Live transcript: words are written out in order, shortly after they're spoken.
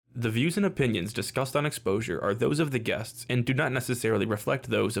The views and opinions discussed on Exposure are those of the guests and do not necessarily reflect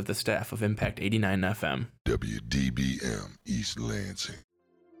those of the staff of Impact 89 FM. WDBM East Lansing.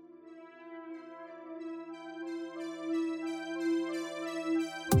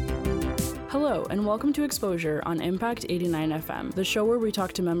 Hello, and welcome to Exposure on Impact 89 FM, the show where we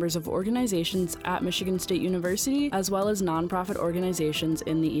talk to members of organizations at Michigan State University, as well as nonprofit organizations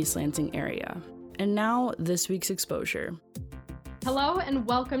in the East Lansing area. And now, this week's Exposure. Hello and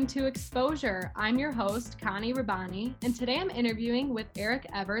welcome to Exposure. I'm your host, Connie Rabani, and today I'm interviewing with Eric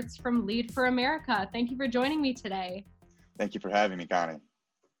Everts from Lead for America. Thank you for joining me today. Thank you for having me, Connie.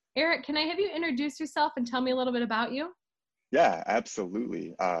 Eric, can I have you introduce yourself and tell me a little bit about you? Yeah,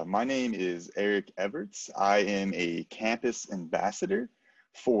 absolutely. My name is Eric Everts. I am a campus ambassador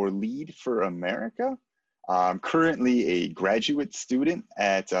for Lead for America. I'm currently a graduate student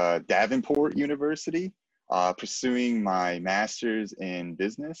at Davenport University, pursuing my master's in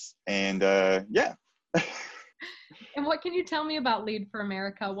business. And yeah. And what can you tell me about Lead for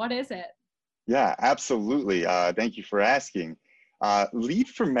America? What is it? Yeah, absolutely. Thank you for asking. Lead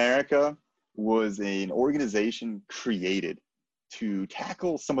for America was an organization created to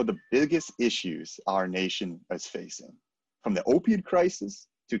tackle some of the biggest issues our nation is facing. From the opioid crisis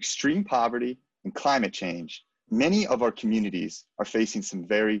to extreme poverty and climate change, many of our communities are facing some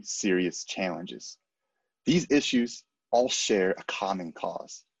very serious challenges. These issues all share a common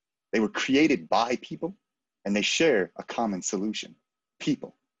cause. They were created by people, and they share a common solution: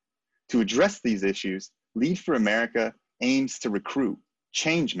 people. To address these issues, Lead for America aims to recruit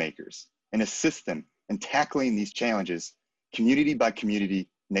change makers and assist them in tackling these challenges community by community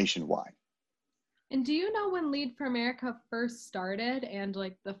nationwide. And do you know when Lead for America first started and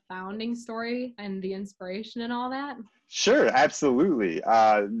like the founding story and the inspiration and all that? Sure, absolutely.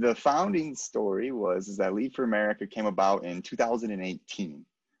 The founding story is that Lead for America came about in 2018.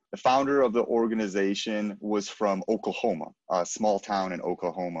 The founder of the organization was from Oklahoma, a small town in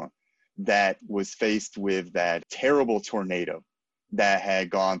Oklahoma that was faced with that terrible tornado that had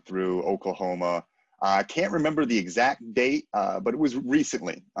gone through Oklahoma. I can't remember the exact date, but it was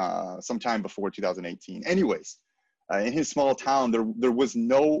recently, sometime before 2018. Anyways, in his small town, there was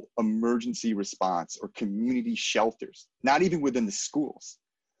no emergency response or community shelters, not even within the schools.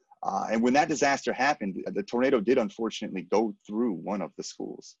 And when that disaster happened, the tornado did unfortunately go through one of the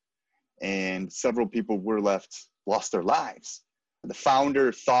schools, and several people lost their lives. The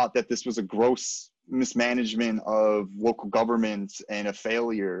founder thought that this was a gross mismanagement of local government and a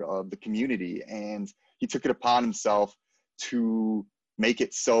failure of the community. And he took it upon himself to make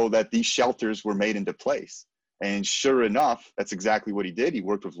it so that these shelters were made into place. And sure enough, that's exactly what he did. He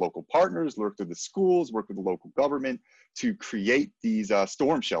worked with local partners, worked with the schools, worked with the local government to create these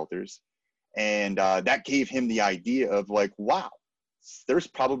storm shelters. And that gave him the idea of like, wow, there's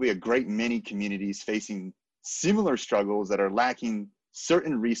probably a great many communities facing similar struggles that are lacking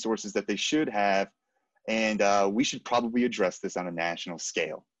certain resources that they should have, and we should probably address this on a national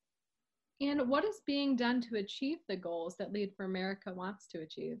scale. And what is being done to achieve the goals that Lead for America wants to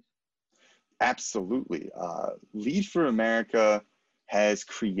achieve? Absolutely. Lead for America has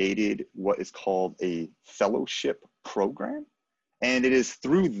created what is called a fellowship program, and it is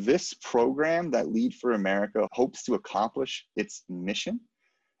through this program that Lead for America hopes to accomplish its mission.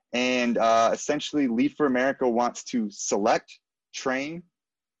 And essentially, Lead for America wants to select, train,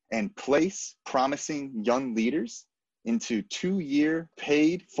 and place promising young leaders into 2-year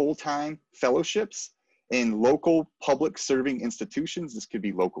paid full-time fellowships in local public serving institutions. This could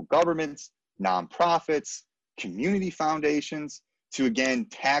be local governments, nonprofits, community foundations, to again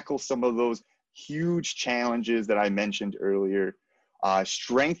tackle some of those huge challenges that I mentioned earlier,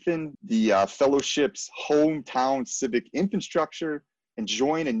 strengthen the fellowship's hometown civic infrastructure, and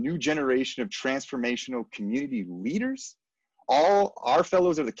join a new generation of transformational community leaders. All our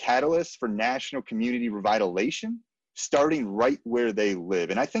fellows are the catalyst for national community revitalization, starting right where they live.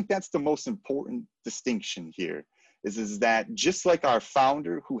 And I think that's the most important distinction here, is that just like our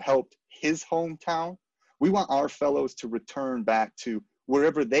founder who helped his hometown, we want our fellows to return back to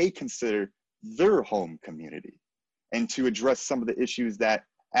wherever they consider their home community and to address some of the issues that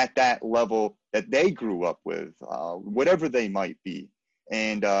at that level that they grew up with, whatever they might be.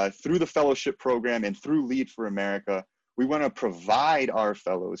 And through the fellowship program and through Lead for America, we want to provide our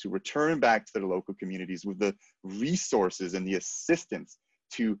fellows who return back to their local communities with the resources and the assistance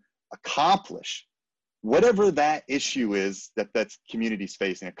to accomplish whatever that issue is that community's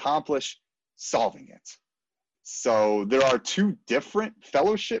facing, accomplish solving it. So there are 2 different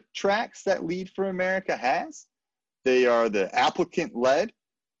fellowship tracks that Lead for America has. They are the applicant-led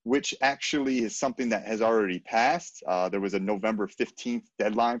which actually is something that has already passed. There was a November 15th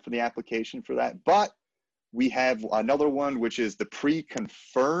deadline for the application for that, but we have another one, which is the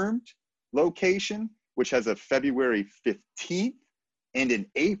pre-confirmed location, which has a February 15th and an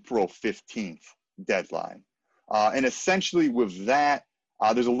April 15th deadline. And essentially with that,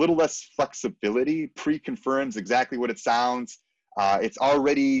 there's a little less flexibility. Pre-confirms exactly what it sounds. It's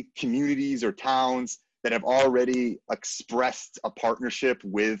already communities or towns that have already expressed a partnership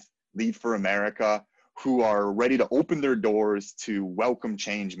with Lead for America, who are ready to open their doors to welcome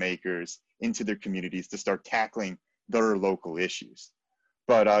change makers into their communities to start tackling their local issues.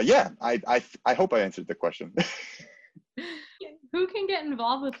 But yeah, I hope I answered the question. Who can get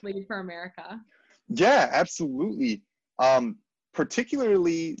involved with Lead for America? Yeah, absolutely.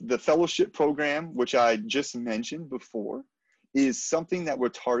 Particularly the fellowship program, which I just mentioned before, is something that we're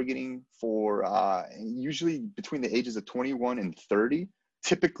targeting for usually between the ages of 21 and 30.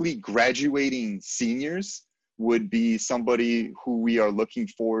 Typically graduating seniors would be somebody who we are looking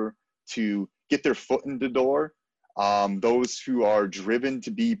for to get their foot in the door. Those who are driven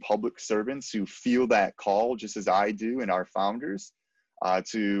to be public servants, who feel that call, just as I do and our founders,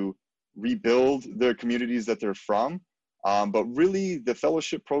 to rebuild their communities that they're from. But really, the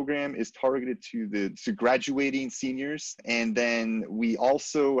fellowship program is targeted to graduating seniors. And then we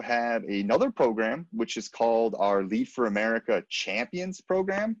also have another program, which is called our Lead for America Champions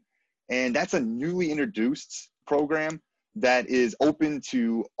program. And that's a newly introduced program that is open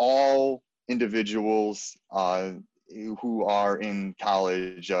to all individuals who are in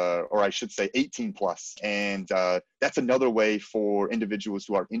college, or I should say 18 plus. And that's another way for individuals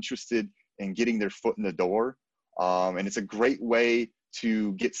who are interested in getting their foot in the door. And it's a great way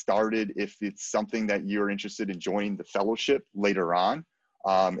to get started if it's something that you're interested in joining the fellowship later on.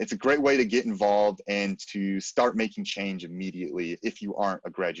 It's a great way to get involved and to start making change immediately if you aren't a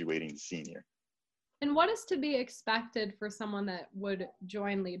graduating senior. And what is to be expected for someone that would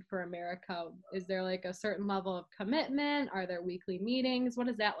join Lead for America? Is there like a certain level of commitment? Are there weekly meetings? What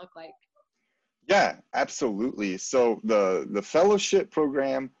does that look like? Yeah, absolutely. So the fellowship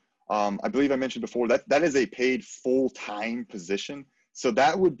program, I believe I mentioned before, that is a paid full-time position. So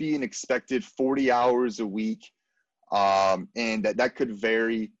that would be an expected 40 hours a week. And that could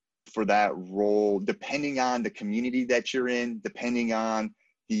vary for that role, depending on the community that you're in, depending on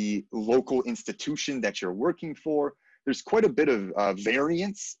the local institution that you're working for. There's quite a bit of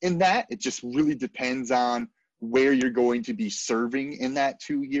variance in that. It just really depends on where you're going to be serving in that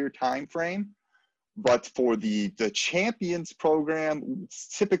 2-year time frame. But for the Champions program, it's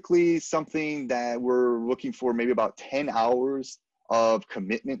typically something that we're looking for maybe about 10 hours of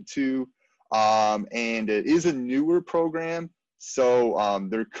commitment to. And it is a newer program, so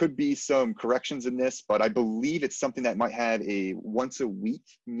there could be some corrections in this, but I believe it's something that might have a once a week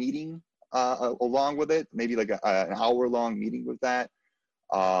meeting along with it, maybe like an hour-long meeting with that.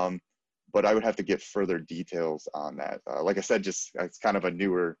 But I would have to get further details on that. Like I said, just it's kind of a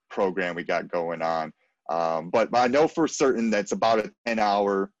newer program we got going on. But I know for certain that's about a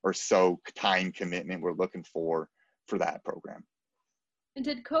 10-hour or so time commitment we're looking for that program. And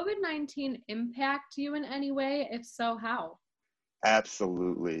did COVID-19 impact you in any way? If so, how?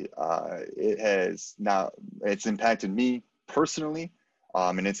 Absolutely. It's impacted me personally,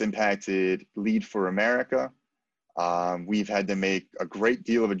 and it's impacted Lead for America. We've had to make a great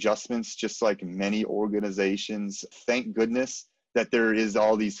deal of adjustments, just like many organizations. Thank goodness that there is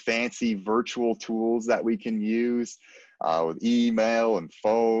all these fancy virtual tools that we can use with email and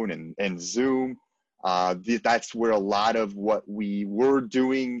phone and Zoom. That's where a lot of what we were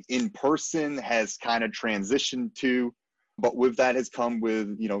doing in person has kind of transitioned to. But with that has come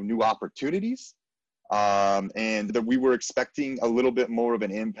with, new opportunities. And that we were expecting a little bit more of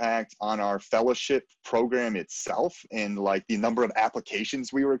an impact on our fellowship program itself, and like the number of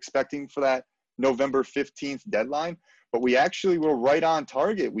applications we were expecting for that November 15th deadline. But we actually were right on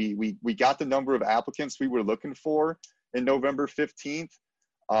target. We got the number of applicants we were looking for in November 15th.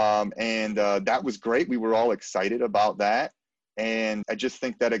 And that was great. We were all excited about that. And I just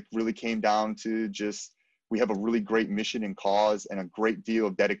think that it really came down to we have a really great mission and cause, and a great deal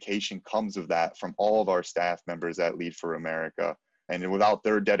of dedication comes of that from all of our staff members at Lead for America. And without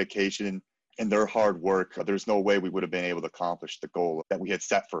their dedication and their hard work, there's no way we would have been able to accomplish the goal that we had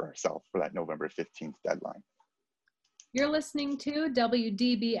set for ourselves for that November 15th deadline. You're listening to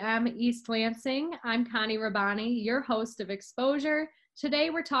WDBM East Lansing. I'm Connie Rabbani, your host of Exposure. Today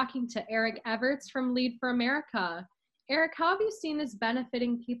we're talking to Eric Everts from Lead for America. Eric, how have you seen this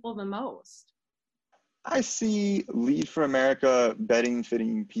benefiting people the most? I see Lead for America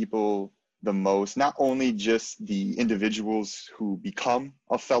benefiting people the most, not only just the individuals who become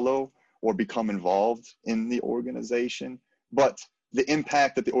a fellow or become involved in the organization, but the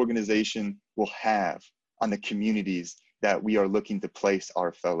impact that the organization will have on the communities that we are looking to place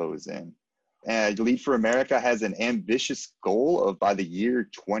our fellows in. And Lead for America has an ambitious goal of, by the year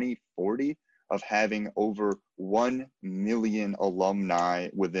 2040, of having over 1 million alumni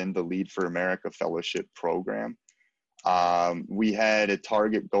within the Lead for America Fellowship Program. We had a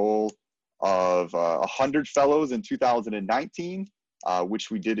target goal of 100 fellows in 2019,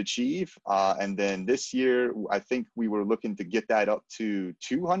 which we did achieve. And then this year, I think we were looking to get that up to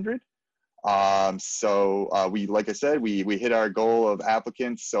 200. We, like I said, we hit our goal of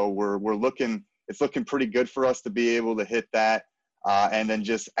applicants. So it's looking pretty good for us to be able to hit that, and then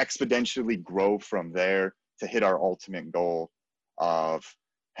just exponentially grow from there to hit our ultimate goal of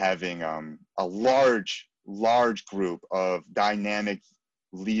having a large group of dynamic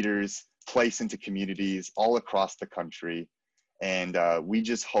leaders placed into communities all across the country. And we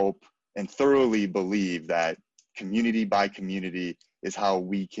just hope and thoroughly believe that community by community is how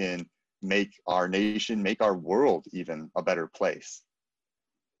we can make our nation, make our world even a better place.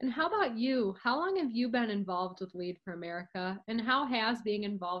 And how about you? How long have you been involved with Lead for America, and how has being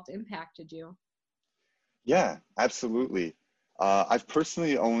involved impacted you? Yeah, absolutely. I've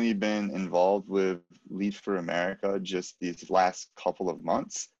personally only been involved with Lead for America just these last couple of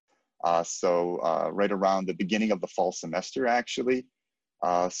months. Right around the beginning of the fall semester, actually.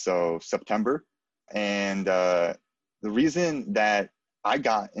 So September. And the reason that I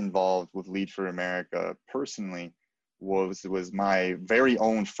got involved with Lead for America personally was my very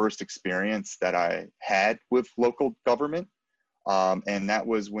own first experience that I had with local government. And that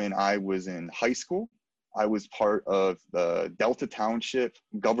was when I was in high school. I was part of the Delta Township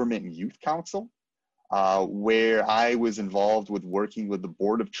Government and Youth Council, where I was involved with working with the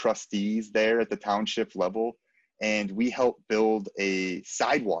Board of Trustees there at the township level. And we helped build a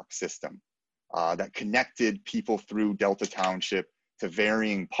sidewalk system that connected people through Delta Township to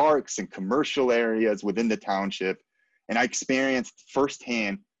varying parks and commercial areas within the township. And I experienced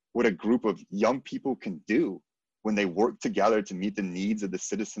firsthand what a group of young people can do when they work together to meet the needs of the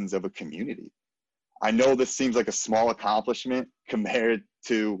citizens of a community. I know this seems like a small accomplishment compared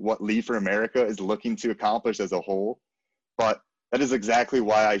to what Lead for America is looking to accomplish as a whole, but that is exactly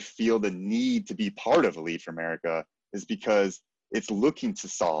why I feel the need to be part of Lead for America, is because it's looking to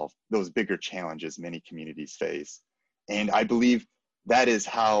solve those bigger challenges many communities face. And I believe that is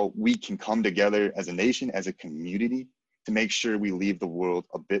how we can come together as a nation, as a community, to make sure we leave the world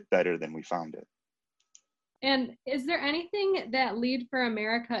a bit better than we found it. And is there anything that Lead for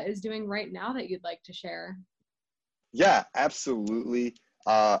America is doing right now that you'd like to share? Yeah, absolutely.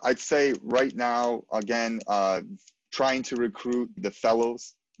 I'd say right now, again, trying to recruit the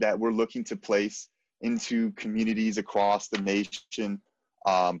fellows that we're looking to place into communities across the nation.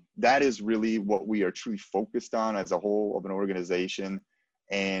 That is really what we are truly focused on as a whole of an organization.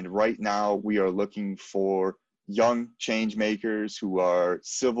 And right now we are looking for young change makers who are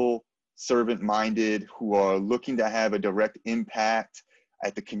civil servant minded, who are looking to have a direct impact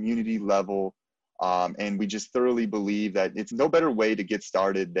at the community level. And we just thoroughly believe that it's no better way to get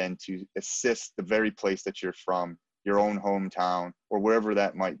started than to assist the very place that you're from, your own hometown, or wherever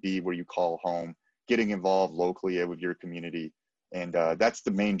that might be where you call home, getting involved locally with your community. And that's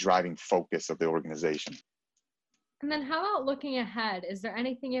the main driving focus of the organization. And then how about looking ahead? Is there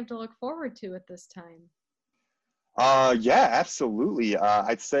anything you have to look forward to at this time? Yeah, absolutely.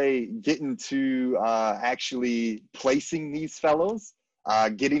 I'd say getting to actually placing these fellows,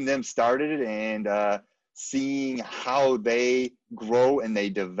 getting them started, and seeing how they grow and they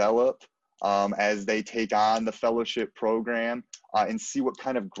develop as they take on the fellowship program, and see what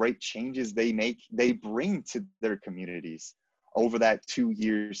kind of great changes they bring to their communities over that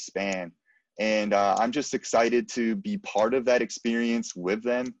 2-year span. And I'm just excited to be part of that experience with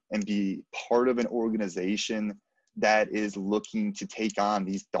them and be part of an organization that is looking to take on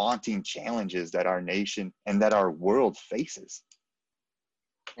these daunting challenges that our nation and that our world faces.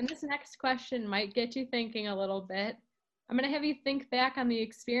 And this next question might get you thinking a little bit. I'm going to have you think back on the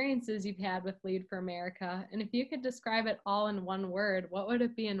experiences you've had with Lead for America. And if you could describe it all in one word, what would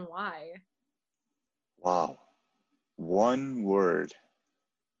it be and why? Wow. One word.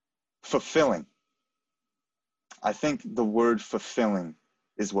 Fulfilling. I think the word fulfilling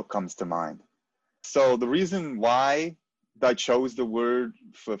is what comes to mind. So the reason why I chose the word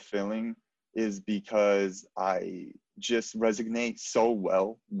fulfilling is because I just resonate so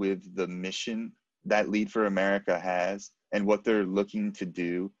well with the mission that Lead for America has and what they're looking to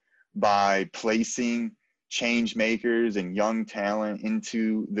do by placing change makers and young talent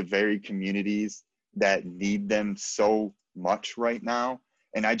into the very communities that need them so much right now.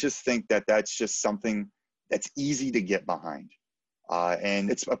 And I just think that that's just something that's easy to get behind. And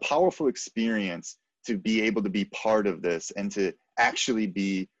it's a powerful experience to be able to be part of this and to actually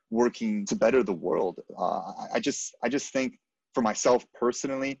be working to better the world. I just think for myself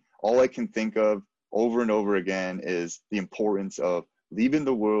personally, all I can think of over and over again is the importance of leaving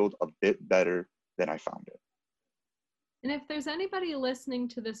the world a bit better than I found it. And if there's anybody listening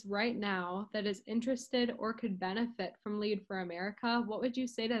to this right now that is interested or could benefit from Lead for America, what would you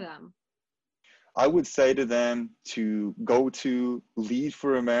say to them? I would say to them to go to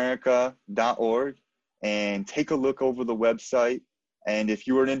leadforamerica.org and take a look over the website. And if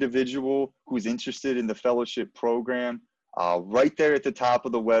you're an individual who's interested in the fellowship program, right there at the top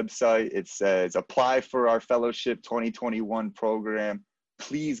of the website, it says apply for our fellowship 2021 program.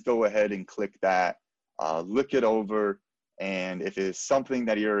 Please go ahead and click that, look it over. And if it's something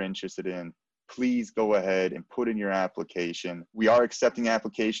that you're interested in, please go ahead and put in your application. We are accepting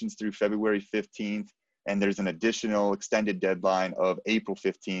applications through February 15th, and there's an additional extended deadline of April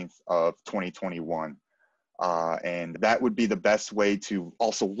 15th of 2021. And that would be the best way to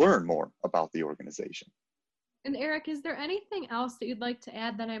also learn more about the organization. And Eric, is there anything else that you'd like to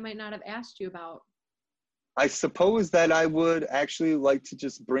add that I might not have asked you about? I suppose that I would actually like to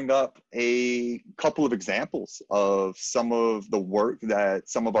just bring up a couple of examples of some of the work that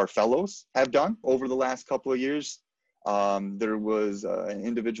some of our fellows have done over the last couple of years. There was an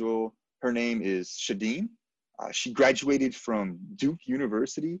individual, her name is Shadeen. She graduated from Duke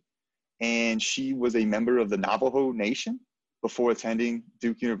University, and she was a member of the Navajo Nation before attending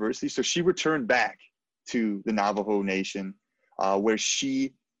Duke University. So she returned back to the Navajo Nation, where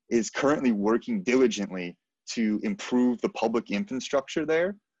she is currently working diligently to improve the public infrastructure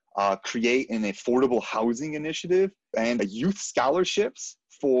there, create an affordable housing initiative, and youth scholarships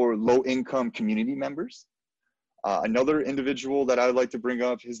for low-income community members. Another individual that I'd like to bring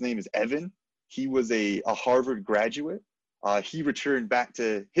up, his name is Evan. He was a Harvard graduate. He returned back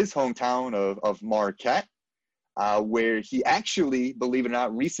to his hometown of Marquette, where he actually, believe it or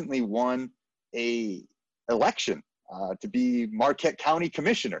not, recently won an election to be Marquette County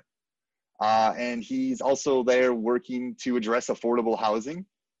Commissioner. And he's also there working to address affordable housing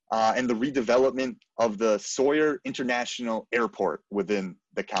and the redevelopment of the Sawyer International Airport within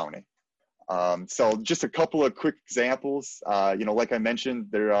the county. So just a couple of quick examples. Like I mentioned,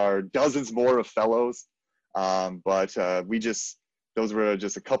 there are dozens more of fellows, but those were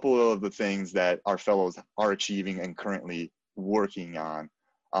just a couple of the things that our fellows are achieving and currently working on.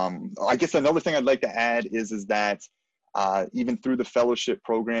 I guess another thing I'd like to add is that even through the fellowship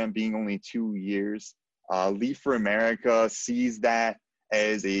program being only 2 years, Lead for America sees that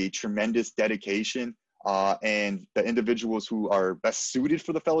as a tremendous dedication. And the individuals who are best suited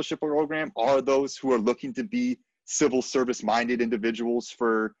for the fellowship program are those who are looking to be civil service minded individuals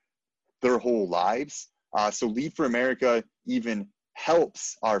for their whole lives. So Lead for America even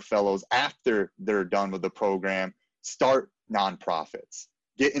helps our fellows after they're done with the program start nonprofits,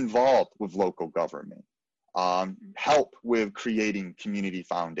 get involved with local government, help with creating community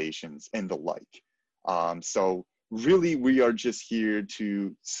foundations and the like. So really, we are just here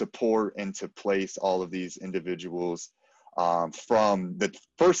to support and to place all of these individuals from the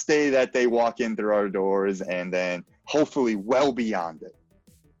first day that they walk in through our doors and then hopefully well beyond it.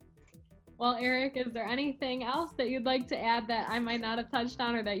 Well, Eric, is there anything else that you'd like to add that I might not have touched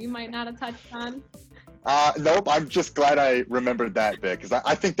on or that you might not have touched on? Nope, I'm just glad I remembered that bit because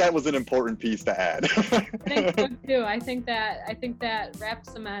I think that was an important piece to add. I think so too. I think that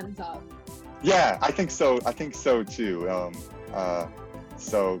wraps some ends up. Yeah, I think so too.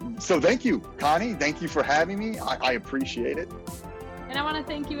 So thank you, Connie. Thank you for having me. I appreciate it. And I want to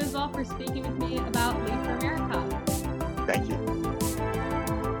thank you as well for speaking with me about Lead for America. Thank you.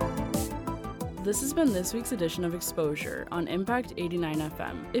 This has been this week's edition of Exposure on Impact 89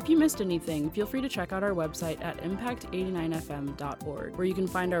 FM. If you missed anything, feel free to check out our website at impact89fm.org, where you can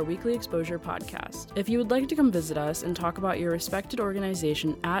find our weekly Exposure podcast. If you would like to come visit us and talk about your respected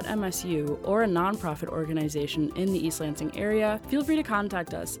organization at MSU or a nonprofit organization in the East Lansing area, feel free to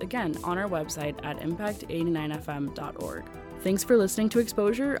contact us again on our website at impact89fm.org. Thanks for listening to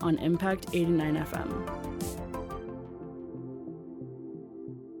Exposure on Impact 89 FM.